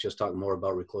together. Let's just talk more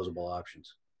about reclosable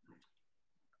options.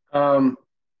 I'm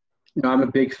a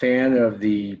big fan of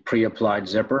the pre-applied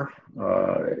zipper.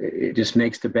 It just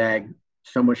makes the bag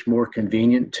so much more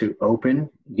convenient to open,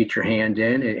 get your hand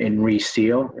in and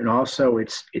reseal. And also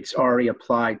it's already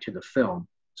applied to the film.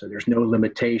 So there's no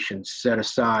limitations set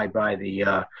aside by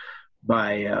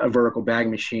a vertical bag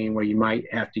machine where you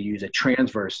might have to use a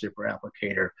transverse zipper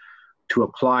applicator to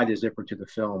apply the zipper to the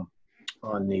film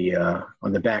on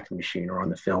the back of the machine or on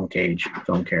the film carriage.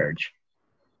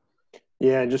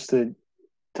 Yeah, just to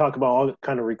talk about all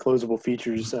kind of reclosable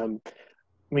features.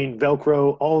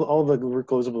 Velcro, all the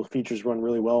reclosable features run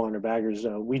really well on our baggers.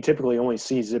 We typically only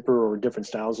see zipper or different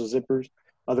styles of zippers.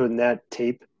 Other than that,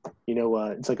 tape,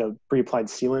 it's like a pre-applied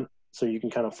sealant, so you can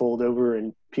kind of fold over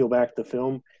and peel back the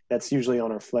film. That's usually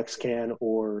on our flex can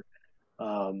or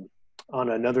on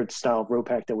another style of row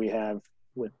pack that we have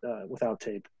without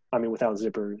tape. Without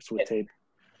zippers with tape.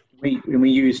 We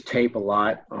use tape a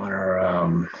lot on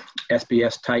our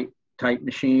SBS type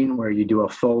machine where you do a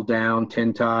fold down,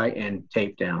 tin tie, and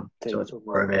tape down. Tape. So it's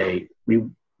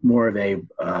more of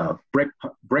a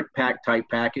brick pack type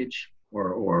package,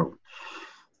 or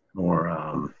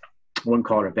one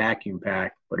called a vacuum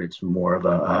pack, but it's more of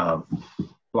a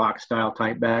block style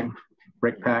type bag,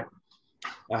 brick pack.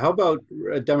 How about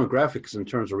demographics in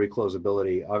terms of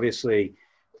reclosability? Obviously,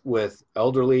 with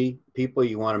elderly people,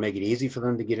 you want to make it easy for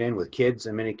them to get in. With kids,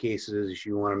 in many cases,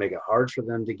 you want to make it hard for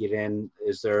them to get in.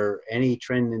 Is there any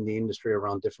trend in the industry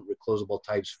around different reclosable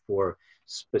types for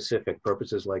specific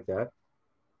purposes like that?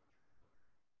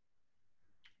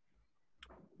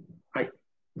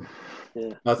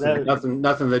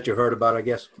 Nothing that you heard about, I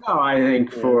guess. No, I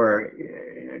think for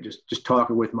just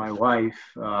talking with my wife,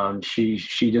 she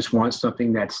just wants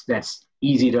something that's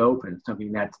easy to open,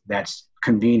 something that's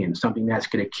convenient, something that's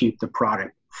going to keep the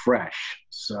product fresh.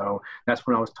 So that's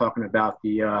when I was talking about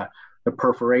the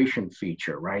perforation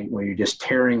feature, right? Where you're just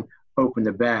tearing open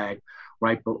the bag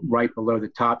right below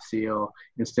the top seal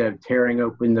instead of tearing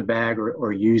open the bag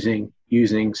or using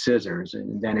scissors.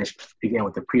 And then it's, again,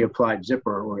 with the pre-applied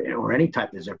zipper or any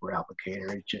type of zipper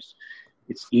applicator,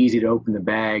 it's easy to open the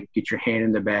bag, get your hand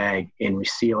in the bag and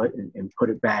reseal it and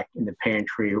put it back in the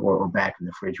pantry or back in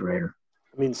the refrigerator.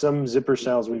 Some zipper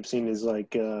styles we've seen is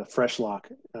like fresh lock.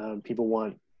 People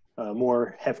want a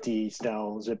more hefty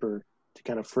style zipper to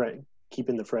kind of keep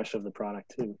in the fresh of the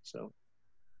product too. So,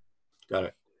 got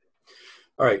it.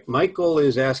 All right, Michael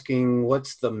is asking,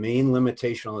 what's the main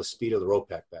limitation on the speed of the row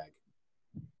pack bag?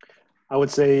 I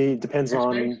would say it depends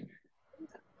on.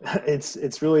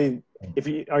 It's really if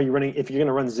you're going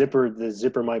to run zipper, the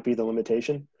zipper might be the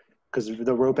limitation, because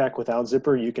the row pack without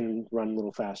zipper you can run a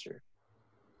little faster.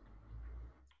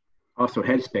 Also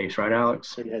headspace, right,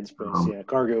 Alex? Headspace, yeah.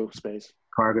 Cargo space.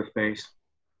 Cargo space.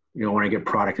 You don't want to get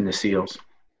product in the seals.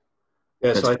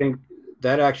 Yeah, so I think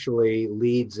that actually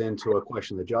leads into a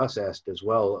question that Josh asked as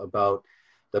well about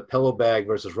the pillow bag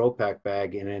versus row pack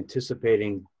bag and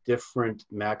anticipating different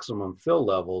maximum fill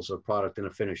levels of product in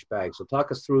a finished bag. So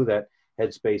talk us through that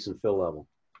headspace and fill level.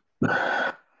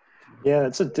 Yeah,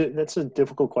 that's a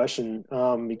difficult question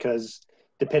because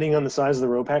depending on the size of the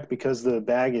row pack, because the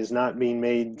bag is not being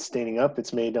made standing up,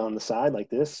 it's made on the side like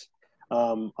this.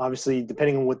 Obviously,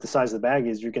 depending on what the size of the bag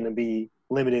is, you're going to be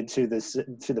limited to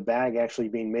the bag actually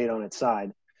being made on its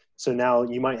side. So now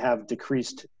you might have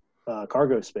decreased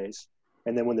cargo space,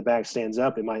 and then when the bag stands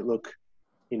up, it might look,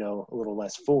 a little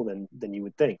less full than you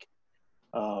would think.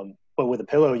 But with a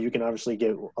pillow, you can obviously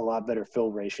get a lot better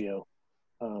fill ratio,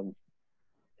 and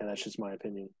that's just my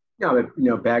opinion.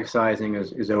 Yeah, bag sizing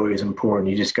is always important.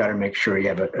 You just got to make sure you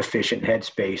have an efficient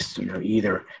headspace.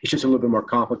 Either it's just a little bit more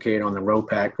complicated on the row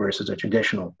pack versus a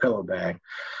traditional pillow bag.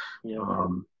 Yeah.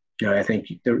 I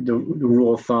think the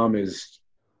rule of thumb is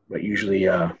usually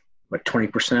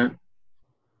 20%.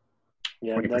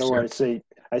 Yeah, 20%. That's why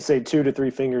I say 2 to 3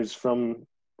 fingers from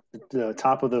the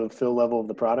top of the fill level of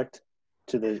the product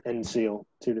to the end seal.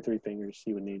 2 to 3 fingers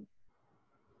you would need.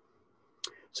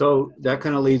 So that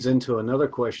kind of leads into another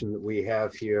question that we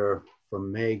have here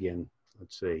from Megan.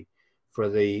 Let's see. For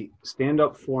the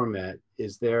stand-up format,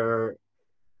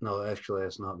 no, actually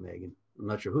that's not Megan. I'm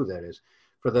not sure who that is.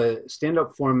 For the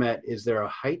stand-up format, is there a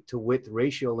height to width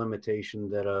ratio limitation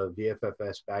that a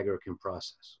VFFS bagger can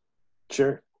process?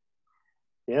 Sure.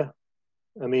 Yeah.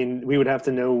 We would have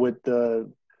to know what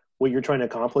you're trying to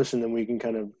accomplish, and then we can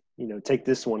kind of, take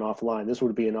this one offline. This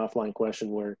would be an offline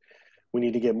question where we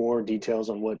need to get more details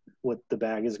on what the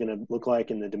bag is going to look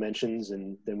like and the dimensions,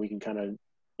 and then we can kind of,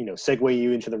 segue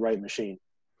you into the right machine.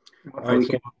 All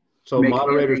right, so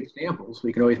moderators samples.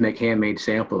 We can always make handmade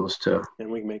samples too.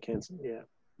 And we can make yeah.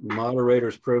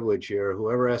 Moderator's privilege here.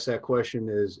 Whoever asked that question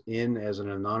is in as an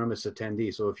anonymous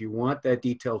attendee. So if you want that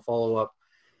detailed follow-up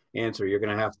answer, you're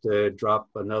going to have to drop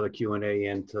another Q&A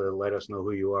in to let us know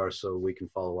who you are so we can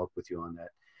follow up with you on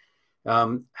that.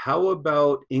 How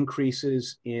about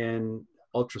increases in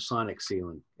ultrasonic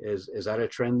sealing? Is that a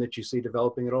trend that you see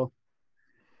developing at all?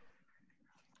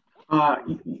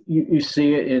 You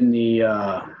see it in the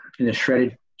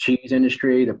shredded cheese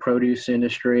industry, the produce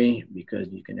industry, because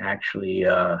you can actually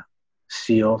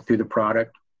seal through the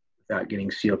product without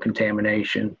getting seal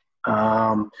contamination.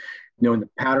 In the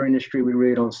powder industry, we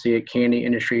really don't see it. Candy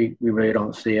industry, we really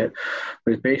don't see it.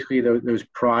 But it's basically those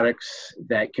products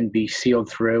that can be sealed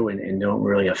through and don't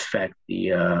really affect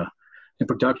the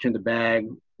production of the bag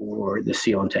or the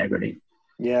seal integrity.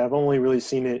 Yeah, I've only really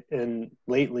seen it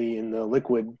lately in the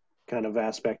liquid kind of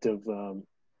aspect of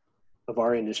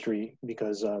our industry,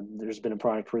 because there's been a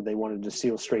product where they wanted to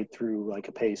seal straight through like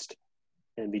a paste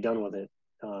and be done with it.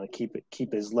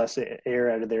 Keep as less air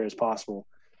out of there as possible.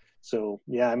 So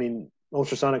yeah, I mean,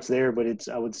 ultrasonic's there, but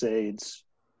I would say it's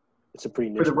a pretty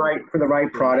niche. For the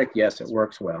right product, yes, it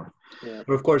works well. Yeah.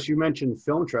 But of course, you mentioned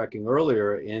film tracking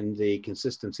earlier in the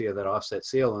consistency of that offset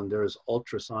seal, and there's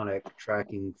ultrasonic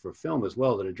tracking for film as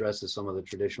well that addresses some of the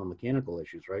traditional mechanical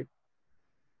issues, right?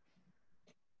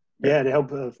 Yeah, to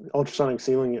help ultrasonic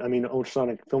sealing. I mean,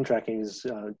 ultrasonic film tracking is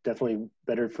definitely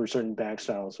better for certain bag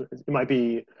styles. It might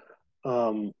be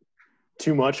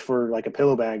too much for like a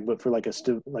pillow bag, but for like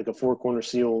a four-corner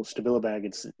seal Stabilo bag,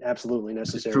 it's absolutely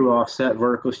necessary. True offset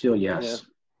vertical seal, yes.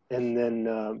 Yeah. And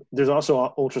then there's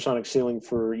also ultrasonic sealing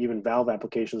for even valve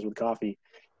applications with coffee.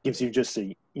 Gives you just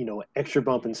a extra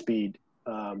bump in speed,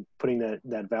 putting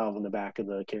that valve in the back of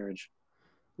the carriage.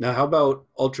 Now, how about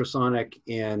ultrasonic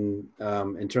in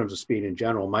terms of speed in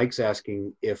general? Mike's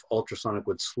asking if ultrasonic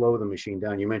would slow the machine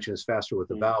down. You mentioned it's faster with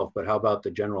the valve, but how about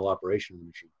the general operation of the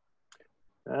machine?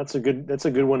 That's a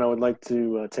good one. I would like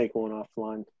to take one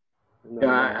offline.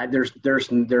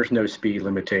 There's no speed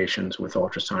limitations with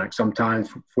ultrasonic. Sometimes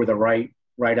for the right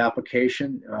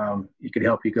application, it could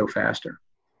help you go faster.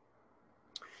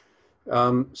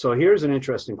 So here's an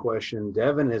interesting question.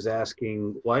 Devin is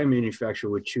asking why a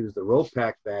manufacturer would choose the rope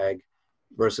pack bag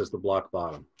versus the block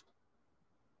bottom.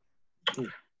 Good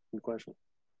question.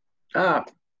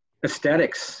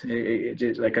 Aesthetics.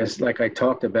 Like I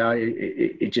talked about,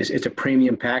 it's a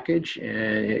premium package,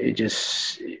 and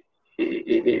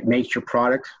it makes your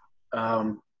product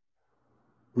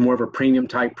more of a premium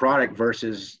type product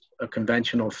versus a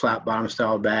conventional flat bottom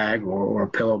style bag or a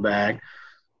pillow bag.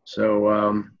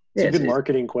 So it's a good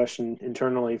marketing question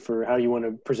internally for how you want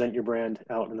to present your brand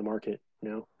out in the market.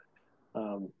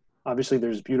 Obviously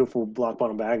there's beautiful block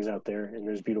bottom bags out there, and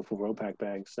there's beautiful rope pack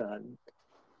bags.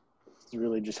 It's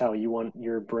really just how you want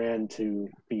your brand to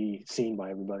be seen by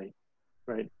everybody,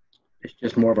 right? It's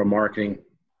just more of a marketing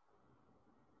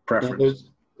preference.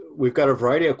 We've got a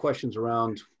variety of questions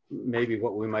around maybe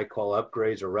what we might call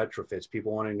upgrades or retrofits.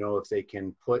 People wanting to know if they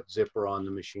can put zipper on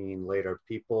the machine later.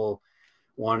 People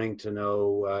wanting to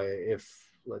know if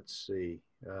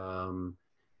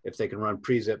they can run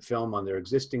pre-zip film on their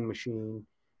existing machine,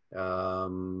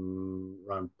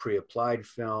 run pre-applied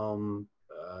film.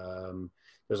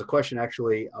 There's a question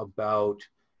actually about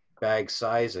bag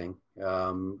sizing.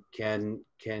 Can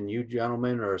you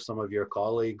gentlemen or some of your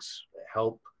colleagues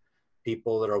help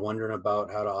people that are wondering about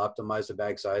how to optimize the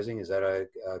bag sizing? Is that a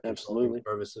consulting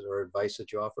services or advice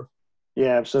that you offer?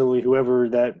 Yeah, absolutely.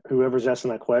 Whoever's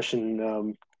asking that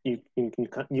question, you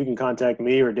can contact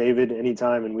me or David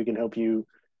anytime, and we can help you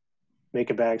make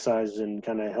a bag size and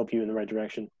kind of help you in the right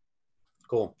direction.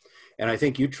 Cool. And I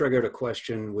think you triggered a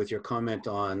question with your comment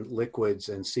on liquids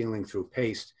and sealing through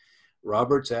paste.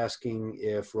 Robert's asking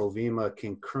if Rovema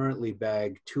can currently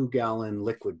bag 2-gallon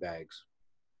liquid bags.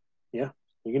 Yeah,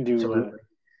 you can do.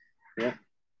 Yeah.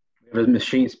 We have a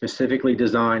machine specifically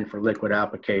designed for liquid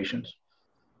applications.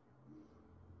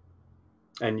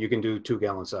 And you can do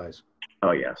 2-gallon size.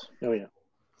 Oh, yes. Oh, yeah.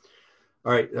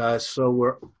 All right.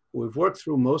 So we've worked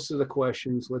through most of the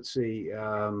questions. Let's see.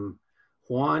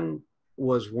 Juan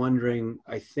was wondering,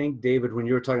 I think, David, when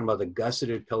you were talking about the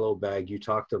gusseted pillow bag, you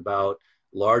talked about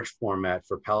large format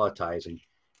for palletizing.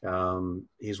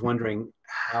 He's wondering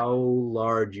how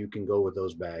large you can go with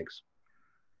those bags.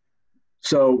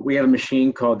 So we have a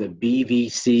machine called the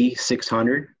BVC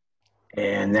 600,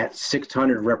 and that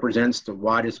 600 represents the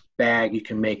widest bag you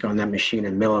can make on that machine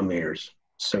in millimeters.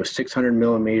 So 600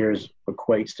 millimeters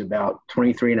equates to about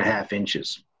 23.5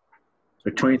 inches. So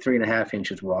 23.5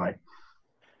 inches wide.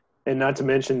 And not to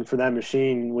mention, for that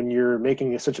machine, when you're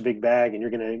making such a big bag and you're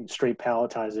going to straight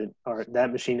palletize it, or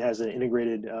that machine has an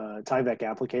integrated Tyvek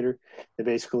applicator that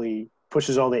basically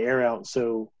pushes all the air out,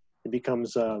 so it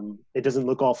becomes it doesn't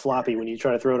look all floppy when you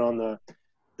try to throw it on the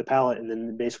pallet, and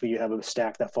then basically you have a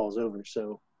stack that falls over.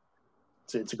 So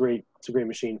it's a great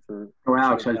machine for. Oh,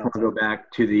 Alex, I just want to go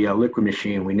back to the liquid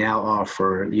machine. We now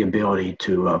offer the ability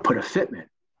to put a fitment.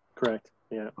 Correct.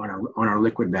 Yeah. On our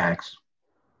liquid bags.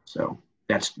 So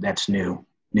that's new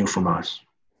from us.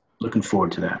 Looking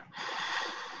forward to that.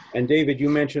 And David, you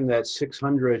mentioned that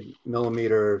 600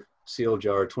 millimeter seal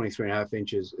jar, 23.5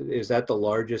 inches. Is that the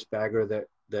largest bagger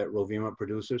that Rovema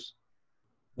produces?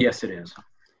 Yes, it is.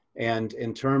 And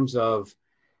in terms of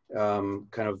kind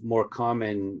of more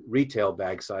common retail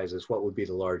bag sizes, what would be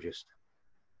the largest?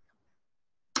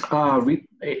 We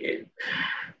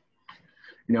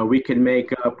can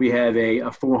make up, we have a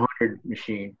 400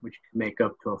 machine, which can make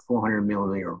up to a 400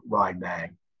 millimeter wide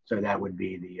bag. So that would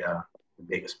be the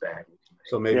biggest bag.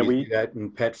 So maybe that in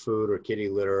pet food or kitty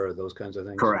litter or those kinds of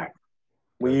things? Correct.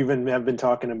 We even have been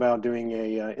talking about doing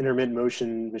a intermittent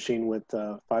motion machine with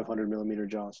 500 millimeter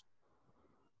jaws.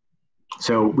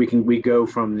 So we go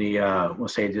from the, we'll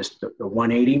say just the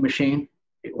 180 machine,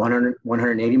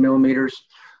 180 millimeters,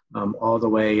 all the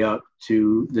way up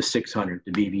to the 600,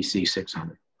 the BBC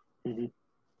 600. Mm-hmm.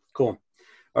 Cool.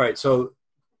 All right. So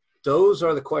those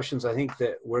are the questions I think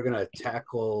that we're going to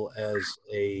tackle as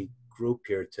a group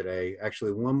here today.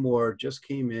 Actually, one more just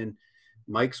came in.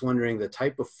 Mike's wondering the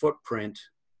type of footprint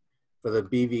for the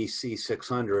BVC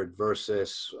 600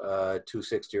 versus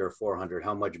 260 or 400.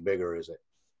 How much bigger is it?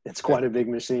 It's quite a big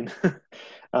machine.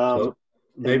 So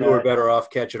maybe we're better off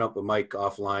catching up with Mike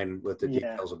offline with the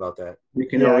details about that.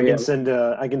 I can send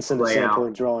a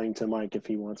sample drawing to Mike if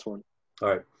he wants one. All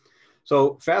right.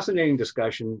 So fascinating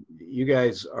discussion. You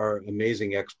guys are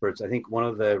amazing experts. I think one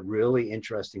of the really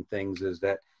interesting things is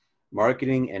that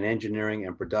marketing and engineering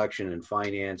and production and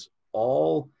finance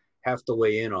all have to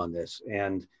weigh in on this.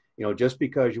 And just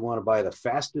because you want to buy the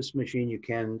fastest machine you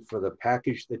can for the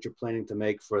package that you're planning to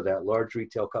make for that large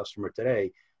retail customer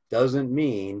today doesn't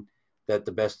mean that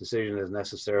the best decision is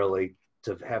necessarily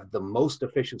to have the most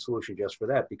efficient solution just for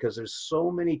that, because there's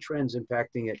so many trends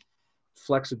impacting it.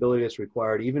 Flexibility that's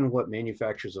required, even what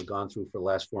manufacturers have gone through for the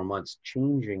last 4 months,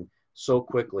 changing so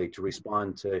quickly to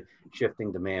respond to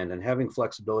shifting demand, and having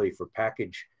flexibility for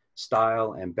package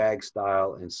style and bag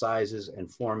style and sizes and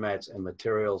formats and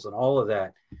materials and all of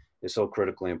that is so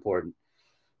critically important.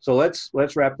 So let's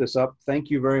wrap this up. Thank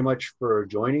you very much for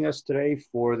joining us today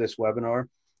for this webinar.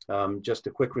 Just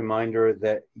a quick reminder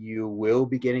that you will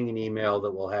be getting an email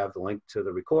that will have the link to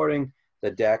the recording,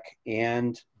 the deck,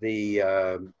 and the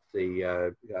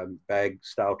bag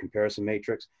style comparison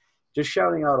matrix. Just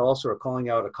shouting out also, or calling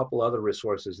out a couple other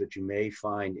resources that you may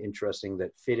find interesting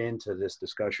that fit into this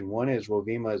discussion. One is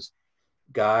Rovema's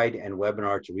guide and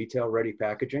webinar to retail ready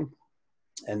packaging.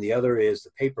 And the other is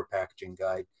the paper packaging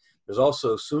guide. There's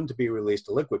also soon to be released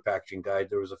a liquid packaging guide.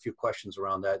 There was a few questions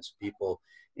around that, so people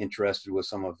interested with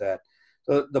some of that.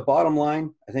 So the bottom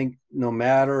line, I think no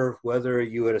matter whether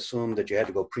you had assumed that you had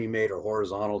to go pre-made or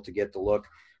horizontal to get the look,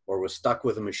 or was stuck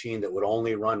with a machine that would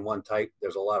only run one type,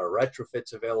 there's a lot of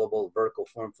retrofits available. Vertical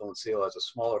form, fill, and seal has a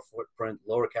smaller footprint,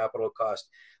 lower capital cost,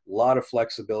 a lot of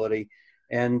flexibility.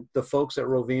 And the folks at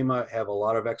Rovema have a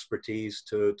lot of expertise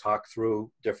to talk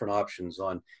through different options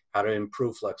on how to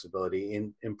improve flexibility,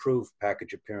 improve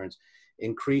package appearance,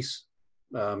 increase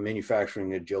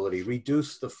manufacturing agility,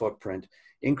 reduce the footprint,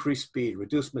 increase speed,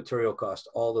 reduce material cost,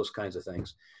 all those kinds of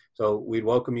things. So we'd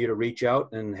welcome you to reach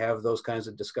out and have those kinds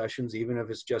of discussions, even if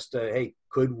it's just, hey,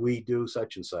 could we do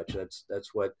such and such?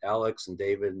 That's what Alex and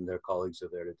David and their colleagues are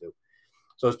there to do.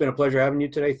 So it's been a pleasure having you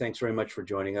today. Thanks very much for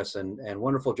joining us, and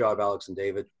wonderful job, Alex and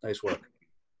David. Nice work.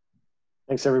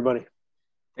 Thanks, everybody.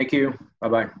 Thank you.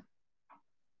 Bye-bye.